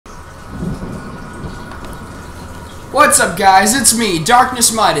What's up, guys? It's me,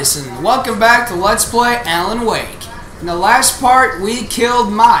 Darkness Midas, and welcome back to Let's Play Alan Wake. In the last part, we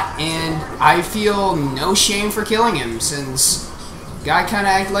killed Mott, and I feel no shame for killing him, since the guy kind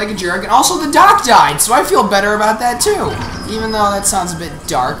of acted like a jerk, and also the doc died, so I feel better about that too. Even though that sounds a bit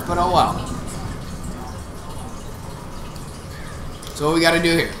dark, but oh well. So what we gotta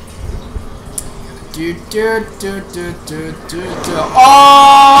do here?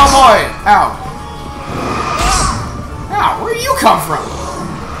 Oh boy! Ow. Ow, where do you come from?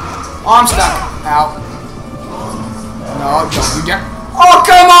 Oh, I'm stuck. Ow. No, don't you dare. Oh,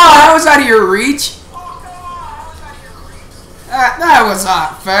 come on! That was out of your reach. That was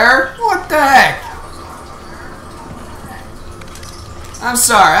not fair. What the heck? I'm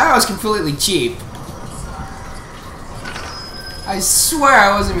sorry, that was completely cheap. I swear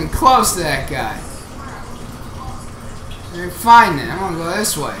I wasn't even close to that guy. Alright, fine then. I'm gonna go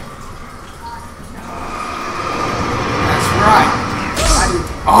this way. That's right.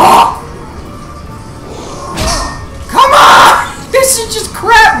 Oh! Come on! This is just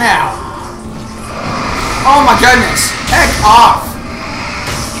crap now! Oh my goodness! Heck off!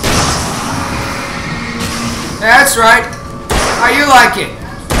 That's right. How you like it?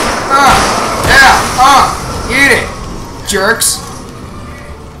 Eat it, jerks.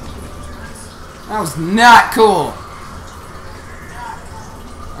 That was not cool.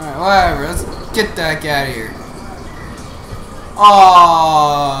 Alright, whatever. Let's get that guy out of here.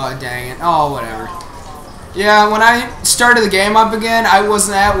 Oh, dang it. Oh, whatever. Yeah, when I started the game up again, I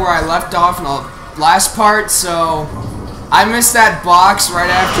wasn't at where I left off in the last part, so I missed that box right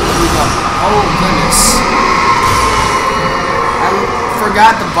after we got... Oh, goodness. I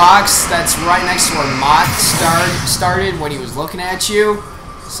forgot the box that's right next to where Mott started when he was looking at you.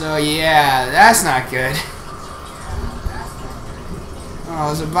 So, yeah, that's not good. Oh,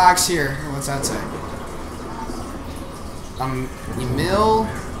 there's a box here. What's that say? Emil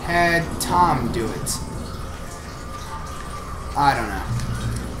had Tom do it. I don't know.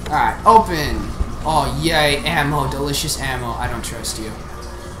 Alright, open. Oh, yay, ammo. Delicious ammo. I don't trust you.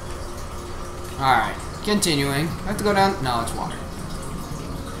 Alright, continuing. I have to go down. No, it's water.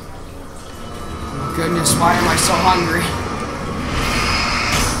 Oh, goodness, why am I so hungry?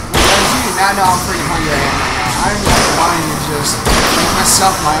 You do not know how freaking hungry I am right now. I'm just wanting to just make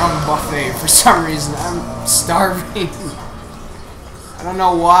myself my own buffet for some reason. I'm starving. I don't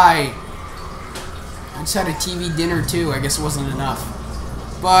know why. I just had a TV dinner too. I guess it wasn't enough.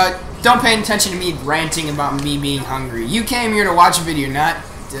 But don't pay attention to me ranting about me being hungry. You came here to watch a video, not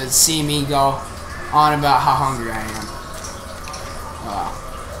to see me go on about how hungry I am.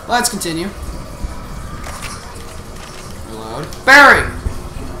 Let's continue. Reload. Barry!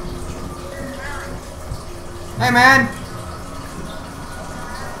 Hey, man.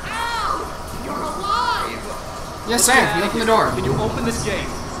 Ow! You're alive! Yes, Sam. You open the door. Can you open this gate?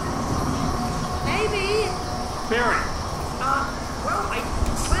 Maybe. Barry. Well, I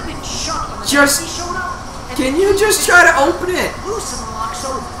slammed it shut when the Just- taxi showed up. And Can you just try to open it? loosen the lock, so,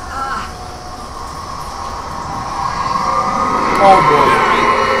 Oh, boy.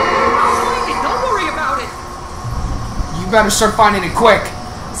 I'll find it. Don't worry about it. You better start finding it quick,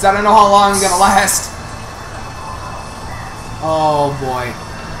 because I don't know how long I'm going to last. Oh, boy.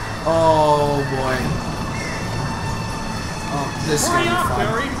 Oh, boy. Oh, this is going Hurry to be up, fun.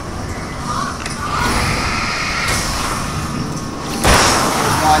 Barry.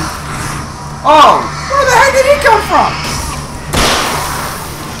 One. Oh! Where the heck did he come from?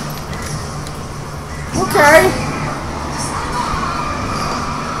 Okay.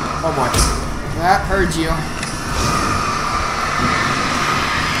 Oh boy. That heard you.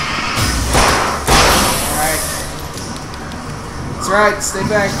 Alright. That's right, stay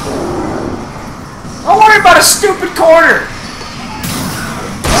back. Don't worry about a stupid quarter!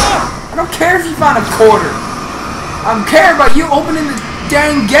 I don't care if you found a quarter. I'm caring about you opening the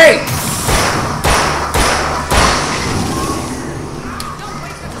dang gate.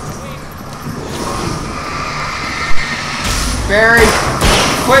 Barry,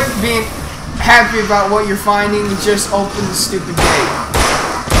 quit being happy about what you're finding and just open the stupid gate.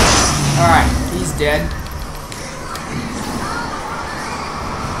 Alright, he's dead.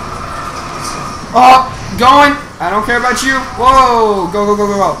 Oh, going. I don't care about you. Whoa, go, go, go,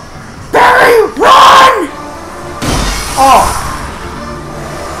 go, go. Barry, run! Oh.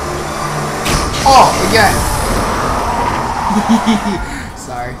 Oh, again.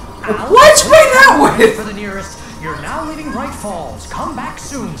 Sorry. What'd you bring that with? For the nearest You're now leaving Bright Falls. Come back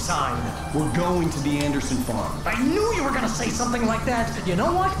soon, sign. We're going to the Anderson farm. I knew you were gonna say something like that. You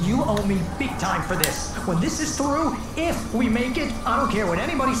know what? You owe me big time for this. When this is through, if we make it, I don't care what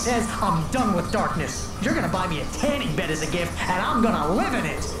anybody says, I'm done with darkness. You're gonna buy me a tanning bed as a gift, and I'm gonna live in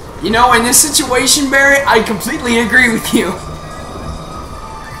it. You know, in this situation, Barry, I completely agree with you.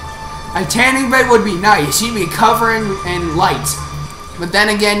 A tanning bed would be nice. You'd be covering in light. But then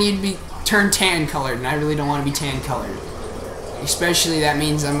again, you'd be turned tan colored, and I really don't want to be tan colored. Especially that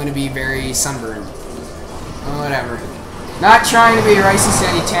means I'm going to be very sunburned. Whatever. Not trying to be racist to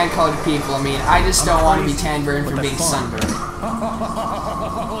any tan colored people. I mean, I just don't want to be tan burned for being sunburned.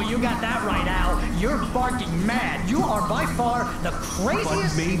 Oh, you got that right, Al. You're barking mad. You are by far the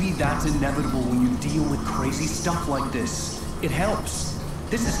craziest. But maybe that's inevitable when you deal with crazy stuff like this. It helps.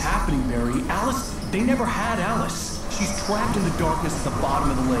 This is happening, Barry. Alice, they never had Alice. She's trapped in the darkness at the bottom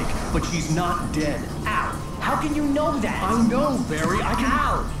of the lake, but she's not dead. Al, how can you know that? I know, Barry. I can.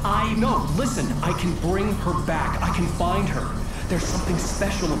 Al, I know. Listen, I can bring her back. I can find her. There's something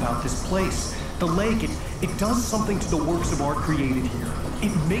special about this place. The lake, it does something to the works of art created here.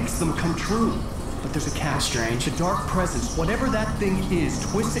 It makes them come true. But there's a catch. Strange. The dark presence, whatever that thing is,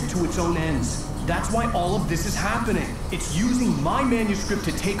 twists it to its own ends. That's why all of this is happening. It's using my manuscript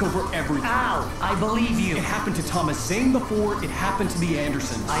to take over everything. Al, I believe you. It happened to Thomas Zane before, it happened to the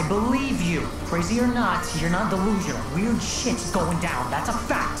Andersons. I believe you. Crazy or not, you're not delusional. Weird shit's going down. That's a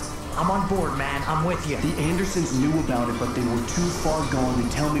fact. I'm on board, man. I'm with you. The Andersons knew about it, but they were too far gone to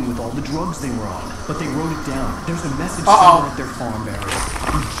tell me with all the drugs they were on. But they wrote it down. There's a message somewhere at their farm, Barry.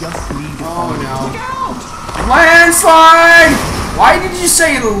 We just need to find it. No. Look out! Landslide! Why did you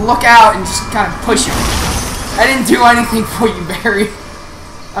say look out and just kind of push him? I didn't do anything for you, Barry.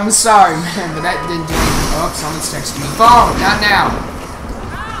 I'm sorry, man, but that didn't do anything. Oh, someone's texting me. Phone, not now.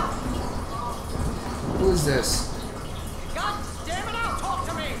 Who is this? God damn it, Al, talk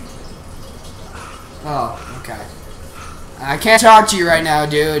to me! Oh, okay. I can't talk to you right now,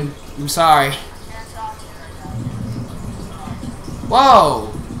 dude. I'm sorry. Whoa,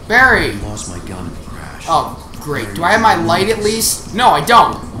 Barry. I lost my gun in the crash. Oh, great. Do I have my light at least? No, I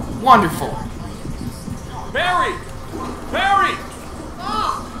don't. Wonderful. Barry! Barry!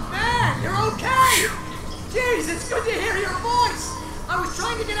 Oh, man, you're okay! Jeez, it's good to hear your voice! I was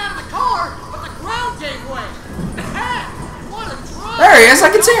trying to get out of the car, but the ground gave way! What a drop! There he is, I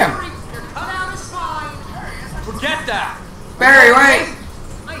can see him! Your cutout is fine! Forget that! Barry, wait!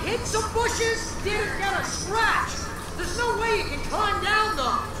 I hit some bushes, didn't get a scratch! There's no way you can climb down,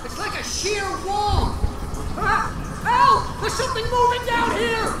 though! It's like a sheer wall! Al! There's something moving down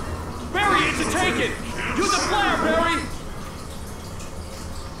here! Barry, it's a take-it! Use a flare, Barry!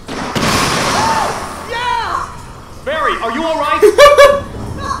 Yeah! Barry, are you alright?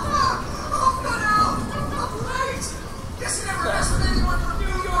 Oh, good, Al! Great! Guess you never mess with anyone from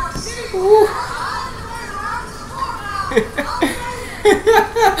New York City!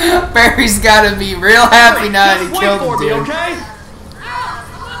 Barry's gotta be real happy now that he Just killed wait for him, me, dude. okay? Al,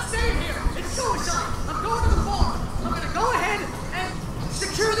 I'm not staying here! It's suicide! I'm going to the farm! I'm gonna go ahead and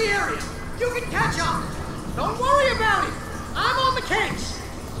secure the area! You can catch up! Don't worry about it! I'm on the case!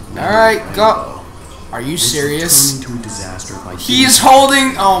 Alright, go. Are you serious? This turned into a disaster by He's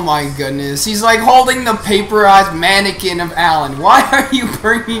holding... Oh my goodness. He's like holding the paperized mannequin of Alan. Why are you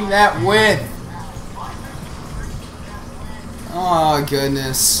bringing that with? Oh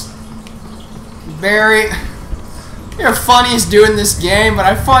goodness. Barry, you're funniest doing this game, but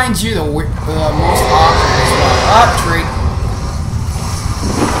I find you the most awkward as well. Up, tree.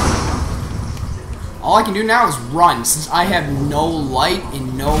 All I can do now is run, since I have no light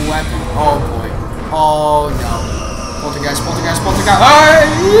and no weapon. Oh boy. Oh no. Poltergeist, poltergeist, poltergeist.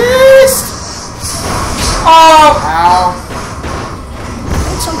 Oh! Ow.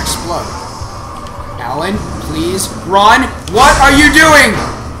 Let something explode. Alan, please run. What are you doing?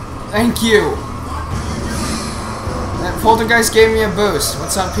 Thank you. That poltergeist gave me a boost.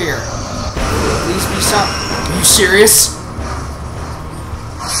 What's up here? Please be something. Are you serious?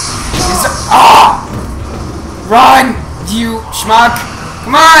 Ah! Run, you schmuck!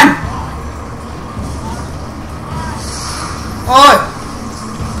 Come on! Oh!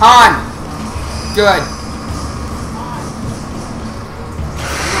 On! Good.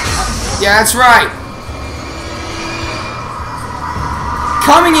 Yeah, that's right.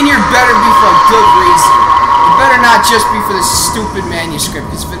 Coming in here better be for a good reason. It better not just be for this stupid manuscript.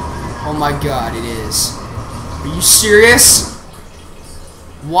 Oh my god, it is. Are you serious?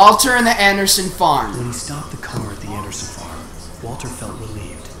 Walter and the Anderson farm. When he stopped the car at the Anderson farm, Walter felt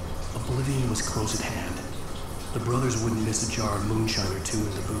relieved. Oblivion was close at hand. The brothers wouldn't miss a jar of moonshine or two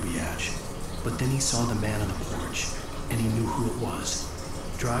in the booby hatch. But then he saw the man on the porch, and he knew who it was.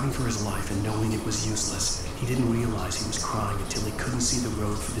 Driving for his life and knowing it was useless, he didn't realize he was crying until he couldn't see the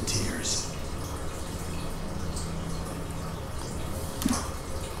road for the tears.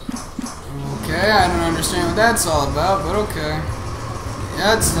 Okay, I don't understand what that's all about, but okay.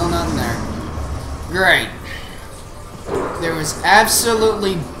 Yeah, it's still nothing there. Great. There was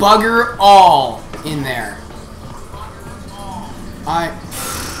absolutely bugger all in there.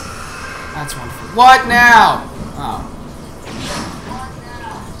 That's wonderful. What now? Oh.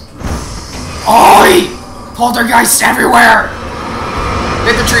 Oi! Poltergeists everywhere!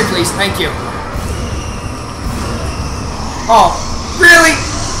 Hit the tree, please. Thank you. Oh, really?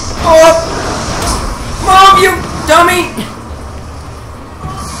 Oh! Move, you dummy!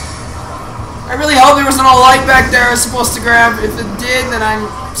 I really hope there wasn't a light back there I was supposed to grab. If it did, then I'm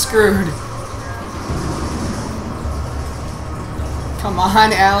screwed. Come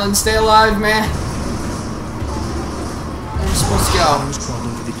on, Alan. Stay alive, man. Where am I supposed to go?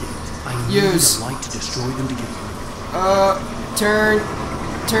 Use. Light to destroy them to get Turn.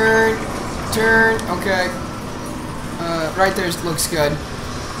 Okay. Right there looks good.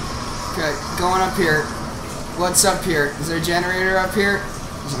 Okay, going up here. What's up here? Is there a generator up here?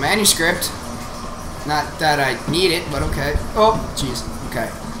 There's a manuscript. Not that I need it, but okay. Oh, jeez. Okay.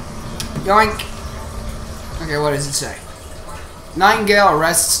 Yoink. Okay, what does it say? Nightingale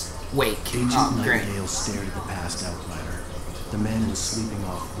arrests Wake. Agent Great. Nightingale stared at the past outliner. The man was sleeping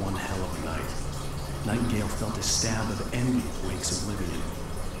off one hell of a night. Nightingale felt a stab of envy at Wake's oblivion,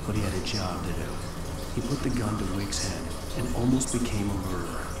 but he had a job to do. He put the gun to Wake's head and almost became a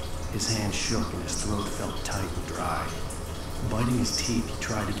murderer. His hand shook and his throat felt tight and dry. Biting his teeth, he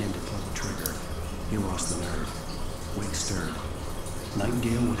tried again to pull the trigger. He lost the nerve. Wake stirred.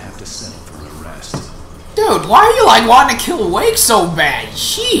 Nightingale would have to settle for an arrest. Dude, why are you like wanting to kill Wake so bad?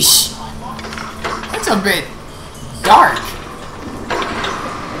 Sheesh. That's a bit dark.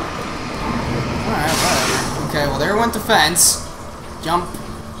 Alright, whatever. Okay, well there went the fence. Jump.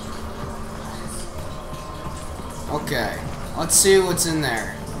 Okay. Let's see what's in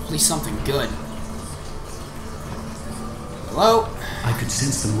there. Hopefully something good. Hello? I could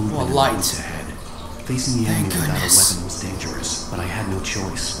sense the movement Well, light. in the woods ahead. Facing the Thank enemy without a goodness. weapon was dangerous, but I had no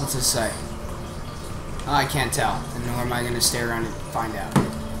choice. What's it say? Oh, I can't tell. And nor am I going to stay around and find out.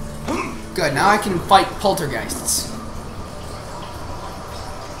 Good, now I can fight poltergeists.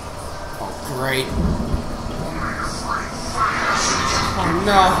 Oh, great. Oh,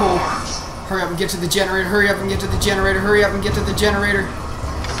 no. Hurry up and get to the generator. Hurry up and get to the generator. Hurry up and get to the generator.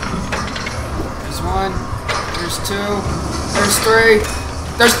 There's one. There's two. There's three.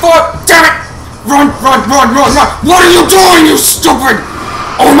 There's four. Damn it! Run! What are you doing, you stupid?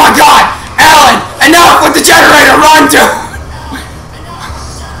 Oh my god! Alan! Enough with the generator! Run, dude!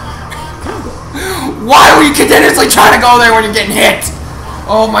 Why were you continuously trying to go there when you're getting hit?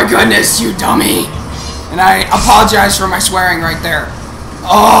 Oh my goodness, you dummy! And I apologize for my swearing right there.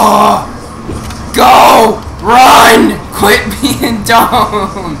 Oh! Go! Run! Quit being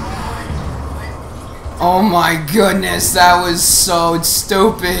dumb! Oh my goodness, that was so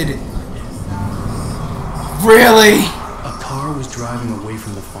stupid. Really? A car was driving away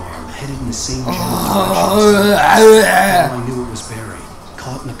from the farm, headed in the same general direction. All I knew it was Barry,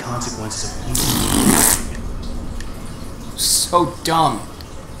 caught in the consequences of evil. So dumb.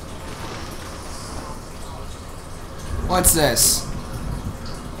 What's this?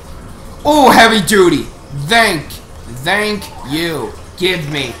 Oh, heavy duty. Thank you. Give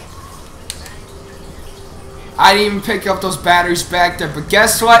me. I didn't even pick up those batteries back there, but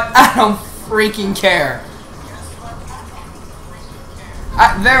guess what? I don't freaking care.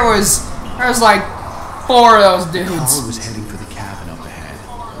 There was like 4 of those dudes. The car was heading for the cabin up ahead.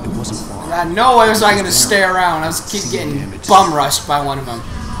 It wasn't far. No way was I gonna stay around. I was keep getting bum rushed by one of them.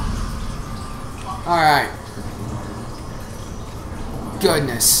 Alright.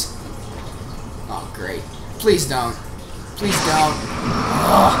 Goodness. Oh, great. Please don't. Please don't.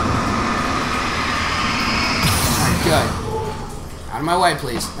 Ugh. Alright, good. Out of my way,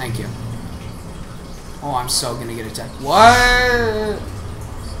 please. Thank you. Oh, I'm so gonna get attacked. What?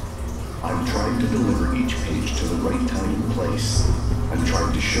 I'm trying to deliver each page to the right time and place. I'm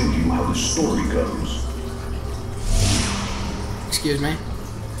trying to show you how the story goes. Excuse me.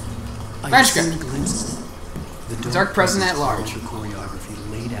 Manuscript. The Dark Present at Large. The choreography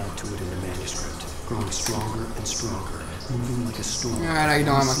laid out to it in the manuscript, growing stronger and stronger, moving like a storm. Alright, I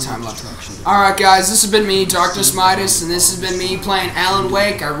don't have much time left. Alright guys, this has been me, Darkness Midas, and this has been me playing Alan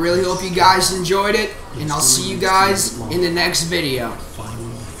Wake. I really hope you guys enjoyed it, and I'll see you guys in the next video.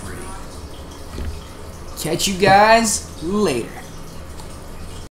 Finally free. Catch you guys later.